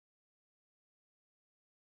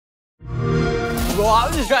bro.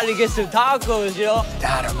 I'm just trying to get some tacos, you know?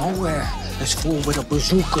 Out of nowhere, this fool with a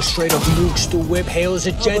bazooka straight up nukes the whip, hails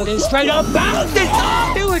a jet, and straight up bounces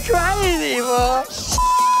off. They were crazy, bro.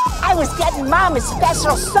 I was getting Mama's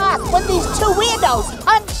special sauce when these two weirdos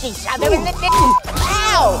punched each other in the dick.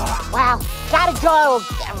 Ow! Wow, gotta go.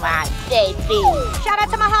 Come on, baby. Shout out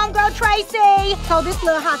to my homegirl, Tracy. So this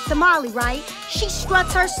little hot tamale, right? She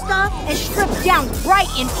struts her stuff and strips down right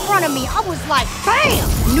in front of me. I was like, bam!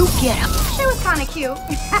 New getup. She was kind of cute.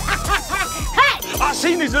 Hey! I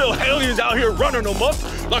seen these little aliens out here running them up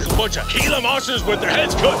like a bunch of Gila monsters with their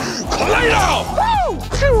heads cut clean off! Woo!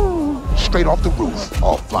 Straight off the roof,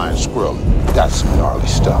 all flying squirrel. That's some gnarly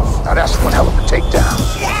stuff. Now that's one hell of a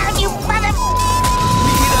takedown. Yeah, you mother...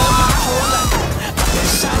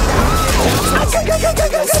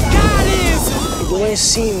 You ain't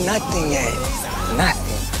seen nothing yet.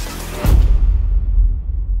 Nothing.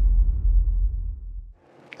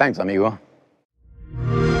 Thanks, amigo.